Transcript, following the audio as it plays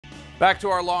Back to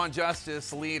our law and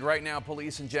justice lead. Right now,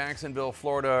 police in Jacksonville,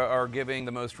 Florida are giving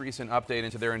the most recent update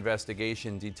into their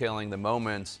investigation, detailing the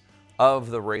moments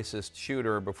of the racist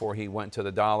shooter before he went to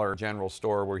the Dollar General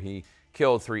store where he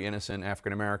killed 3 innocent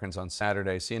African Americans on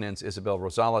Saturday. CNN's Isabel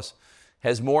Rosales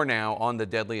has more now on the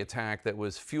deadly attack that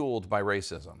was fueled by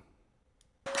racism.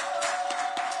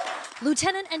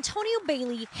 Lieutenant Antonio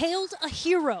Bailey hailed a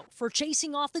hero for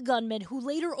chasing off the gunman who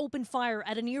later opened fire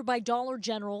at a nearby Dollar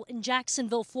General in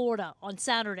Jacksonville, Florida on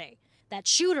Saturday. That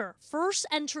shooter first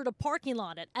entered a parking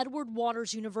lot at Edward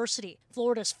Waters University,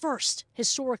 Florida's first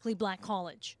historically black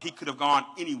college. He could have gone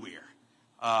anywhere.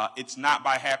 It's not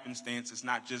by happenstance. It's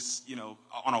not just,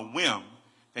 on a whim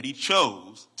that he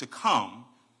chose to come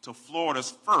to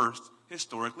Florida's first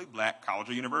historically black college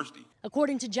or university.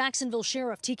 According to Jacksonville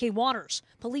Sheriff T.K. Waters,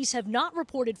 police have not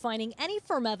reported finding any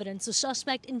firm evidence the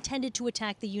suspect intended to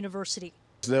attack the university.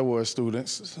 There were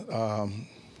students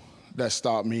that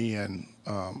stopped me and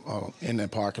in the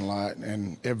parking lot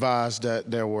and advised that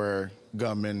there were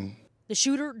gunmen. The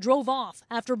shooter drove off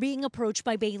after being approached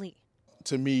by Bailey.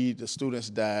 To me, the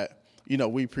students that,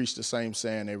 we preach the same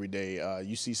saying every day,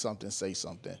 you see something, say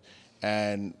something.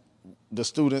 And the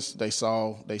students, they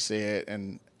saw, they said,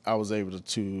 and I was able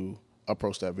to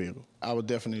approach that vehicle. I was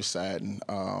definitely saddened.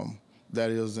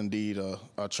 That is indeed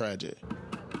a tragedy.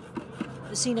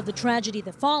 The scene of the tragedy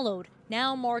that followed,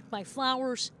 now marked by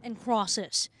flowers and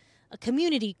crosses. A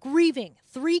community grieving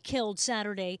 3 killed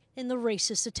Saturday in the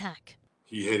racist attack.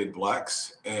 He hated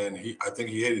blacks, and I think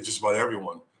he hated just about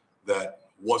everyone that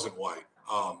wasn't white.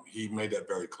 He made that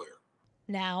very clear.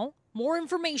 Now, more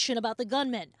information about the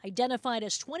gunman, identified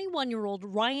as 21-year-old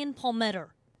Ryan Palmetter.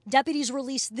 Deputies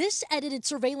released this edited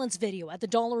surveillance video at the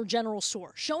Dollar General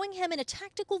store, showing him in a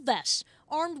tactical vest,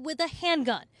 armed with a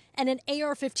handgun and an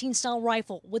AR-15 style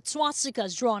rifle with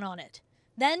swastikas drawn on it.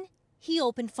 Then he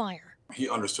opened fire. He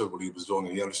understood what he was doing,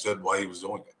 and he understood why he was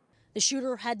doing it. The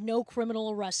shooter had no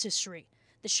criminal arrest history.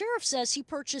 The sheriff says he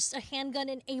purchased a handgun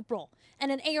in April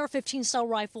and an AR-15 style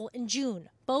rifle in June,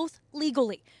 both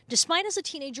legally, despite as a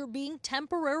teenager being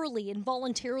temporarily and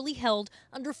voluntarily held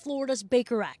under Florida's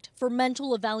Baker Act for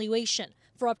mental evaluation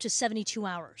for up to 72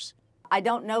 hours. I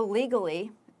don't know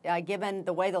legally, given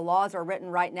the way the laws are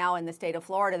written right now in the state of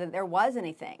Florida, that there was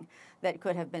anything that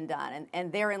could have been done,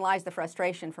 and therein lies the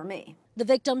frustration for me. The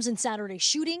victims in Saturday's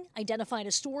shooting identified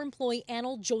as store employee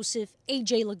Arnold Joseph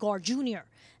A.J. Lagar Jr.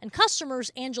 and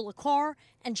customers Angela Carr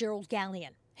and Gerald Gallion.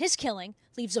 His killing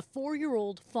leaves a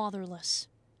 4-year-old fatherless.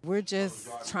 We're just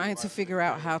trying to figure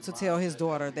out how to tell his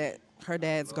daughter that her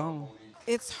dad's gone.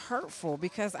 It's hurtful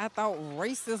because I thought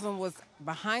racism was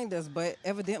behind us, but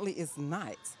evidently it's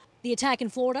not. The attack in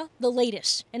Florida, the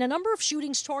latest in a number of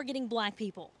shootings targeting black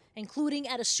people, including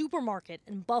at a supermarket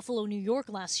in Buffalo, New York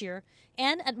last year,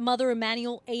 and at Mother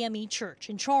Emanuel AME Church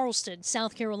in Charleston,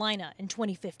 South Carolina in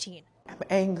 2015. I'm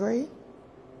angry,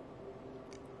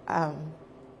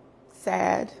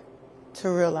 sad to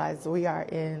realize we are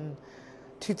in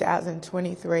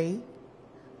 2023,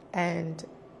 and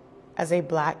as a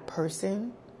black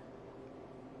person,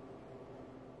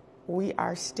 we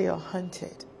are still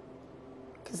hunted,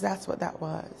 because that's what that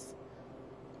was.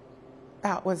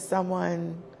 That was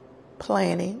someone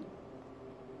planning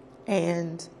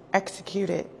and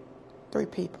executed 3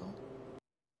 people.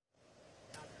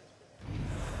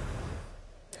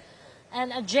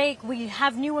 And Jake, we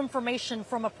have new information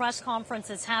from a press conference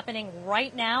that's happening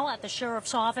right now at the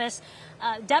sheriff's office.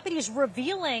 Deputies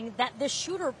revealing that the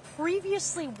shooter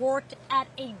previously worked at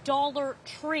a Dollar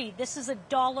Tree. This is a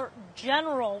Dollar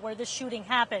General where the shooting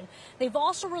happened. They've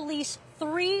also released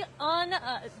 3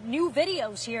 new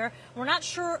videos here. We're not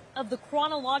sure of the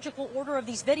chronological order of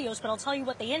these videos, but I'll tell you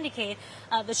what they indicate.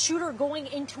 The shooter going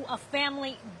into a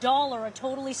Family Dollar, a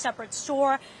totally separate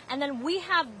store. And then we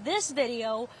have this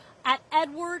video at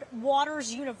Edward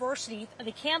Waters University,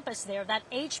 the campus there, that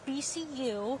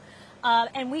HBCU,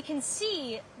 and we can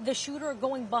see the shooter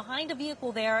going behind a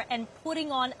vehicle there and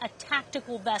putting on a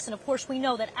tactical vest. And of course, we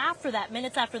know that after that,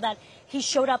 minutes after that, he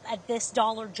showed up at this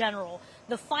Dollar General.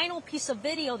 The final piece of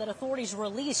video that authorities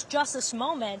released just this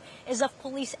moment is of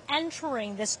police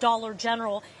entering this Dollar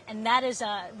General, and that is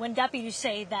when deputies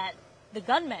say that the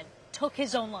gunman took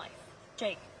his own life.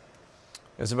 Jake.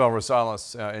 Isabel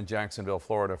Rosales in Jacksonville,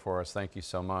 Florida for us. Thank you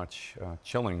so much.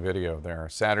 Chilling video there.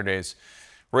 Saturday's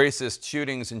racist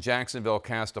shootings in Jacksonville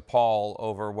cast a pall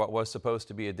over what was supposed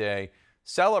to be a day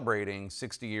celebrating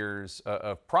 60 years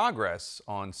of progress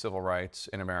on civil rights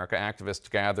in America. Activists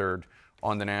gathered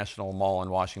on the National Mall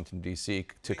in Washington, D.C.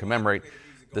 to commemorate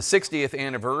the 60th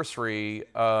anniversary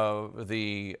of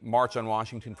the March on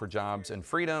Washington for Jobs and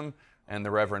Freedom, and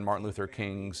the Reverend Martin Luther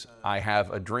King's I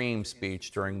Have a Dream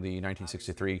speech during the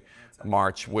 1963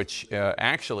 march, which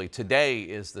actually today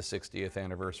is the 60th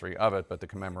anniversary of it, but the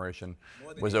commemoration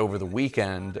was over the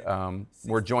weekend.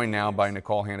 We're joined now by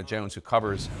Nikole Hannah-Jones, who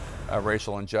covers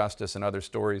racial injustice and other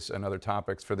stories and other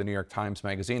topics for the New York Times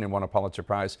Magazine, and won a Pulitzer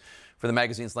Prize for the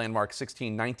magazine's landmark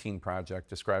 1619 project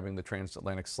describing the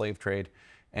transatlantic slave trade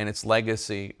and its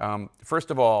legacy.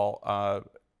 First of all,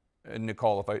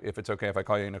 Nikole, if it's okay if I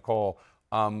call you Nikole,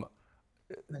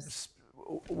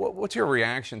 what's your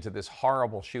reaction to this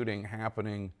horrible shooting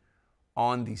happening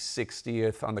on the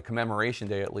 60th, on the commemoration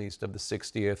day at least, of the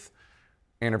 60th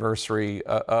anniversary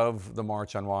of the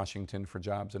March on Washington for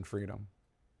Jobs and Freedom?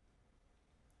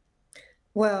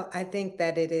 Well, I think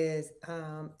that it is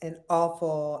an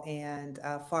awful and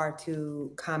far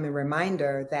too common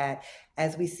reminder that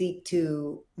as we seek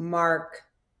to mark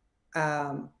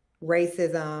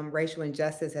racism, racial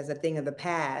injustice as a thing of the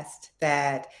past,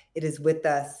 that it is with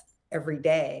us every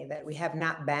day, that we have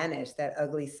not banished that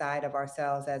ugly side of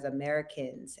ourselves as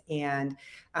Americans. And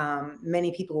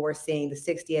many people were seeing the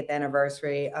 60th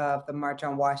anniversary of the March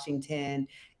on Washington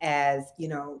as, you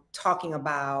know, talking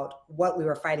about what we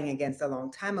were fighting against a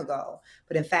long time ago.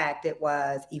 But in fact, it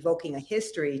was evoking a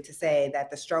history to say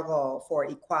that the struggle for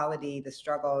equality, the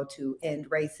struggle to end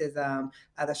racism,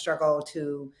 the struggle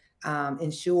to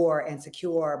ensure and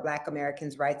secure Black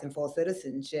Americans' rights and full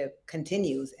citizenship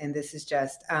continues. And this is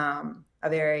just a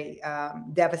very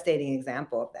devastating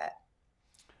example of that.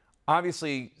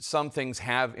 Obviously, some things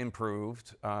have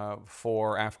improved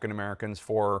for African Americans,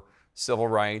 for civil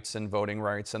rights and voting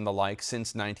rights and the like since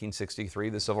 1963,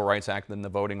 the Civil Rights Act and the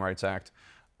Voting Rights Act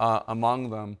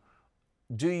among them.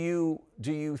 Do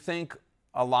you think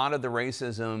a lot of the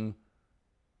racism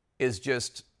is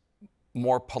just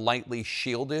more politely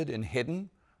shielded and hidden?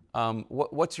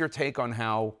 What's your take on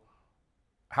how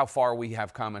far we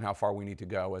have come and how far we need to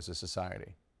go as a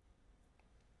society?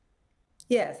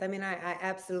 Yes, I mean, I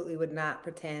absolutely would not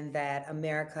pretend that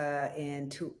America in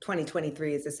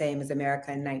 2023 is the same as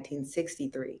America in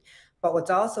 1963. But what's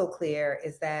also clear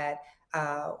is that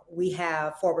we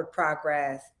have forward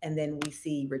progress and then we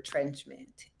see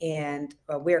retrenchment. And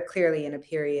we're clearly in a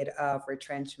period of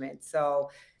retrenchment. So,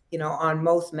 you know, on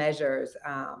most measures,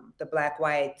 the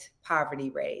Black-white poverty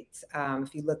rates,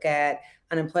 if you look at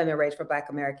unemployment rates for Black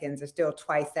Americans, are still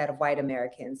twice that of white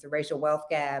Americans. The racial wealth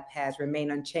gap has remained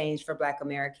unchanged for Black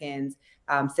Americans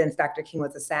since Dr. King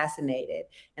was assassinated.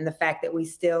 And the fact that we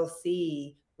still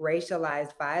see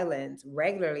racialized violence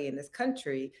regularly in this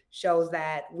country shows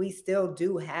that we still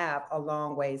do have a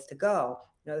long ways to go.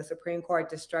 You know, the Supreme Court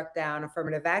just struck down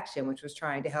affirmative action, which was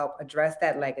trying to help address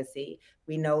that legacy.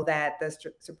 We know that the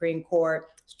Supreme Court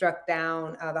struck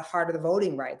down the heart of the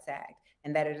Voting Rights Act,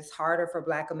 and that it is harder for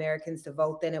Black Americans to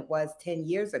vote than it was 10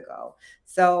 years ago.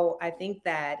 So I think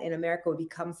that in America, we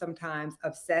become sometimes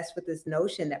obsessed with this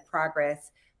notion that progress,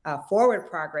 forward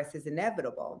progress is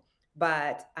inevitable.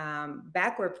 But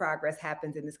backward progress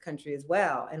happens in this country as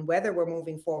well. And whether we're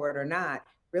moving forward or not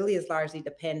really is largely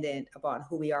dependent upon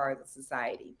who we are as a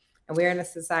society. And we're in a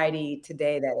society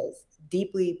today that is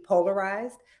deeply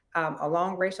polarized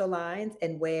along racial lines,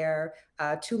 and where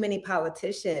too many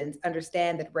politicians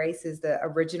understand that race is the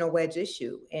original wedge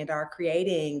issue and are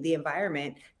creating the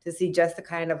environment to see just the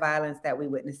kind of violence that we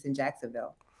witnessed in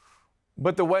Jacksonville.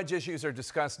 But the wedge issues are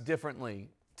discussed differently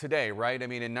today, right? I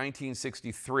mean, in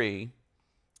 1963,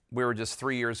 we were just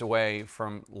 3 years away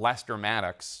from Lester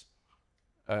Maddox,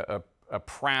 a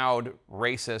proud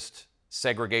racist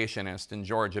segregationist in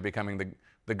Georgia, becoming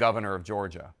the governor of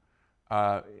Georgia.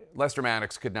 Lester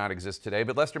Maddox could not exist today,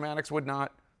 but Lester Maddox would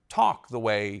not talk the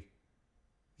way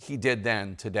he did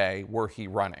then today were he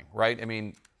running, right? I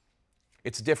mean,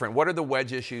 it's different. What are the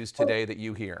wedge issues today that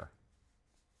you hear?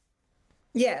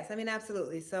 Yes, I mean,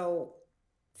 absolutely. So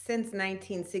since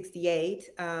 1968,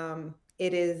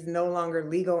 it is no longer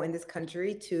legal in this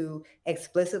country to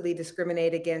explicitly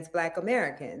discriminate against Black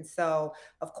Americans. So,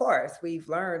 of course, we've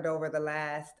learned over the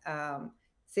last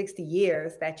 60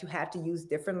 years that you have to use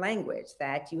different language,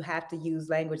 that you have to use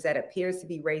language that appears to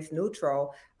be race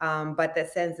neutral, but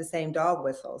that sends the same dog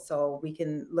whistle. So we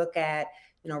can look at,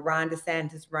 you know, Ron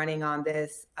DeSantis running on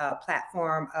this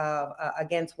platform of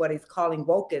against what he's calling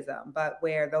wokeism, but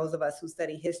where those of us who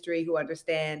study history, who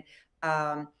understand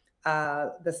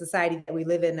the society that we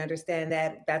live in, understand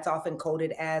that that's often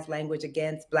coded as language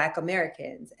against Black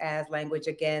Americans, as language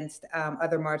against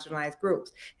other marginalized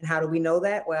groups. And how do we know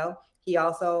that? Well, he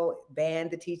also banned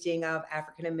the teaching of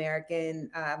African American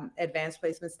advanced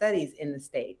placement studies in the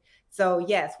state. So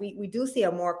yes, we do see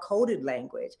a more coded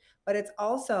language, but it's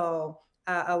also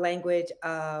a language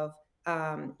of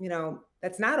You know,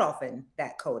 that's not often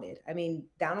that coded. I mean,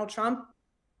 Donald Trump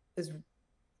is,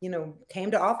 you know,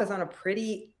 came to office on a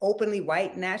pretty openly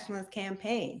white nationalist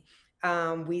campaign.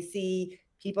 We see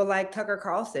people like Tucker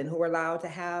Carlson, who are allowed to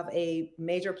have a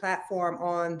major platform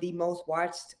on the most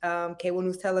watched cable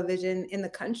news television in the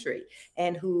country,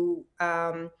 and who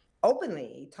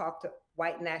openly talk to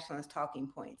white nationalist talking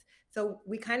points. So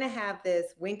we kind of have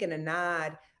this wink and a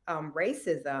nod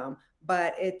racism,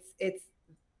 but it's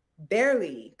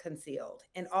barely concealed,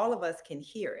 and all of us can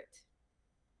hear it.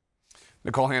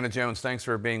 Nikole Hannah-Jones, thanks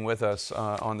for being with us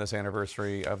on this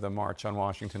anniversary of the March on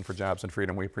Washington for Jobs and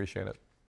Freedom. We appreciate it.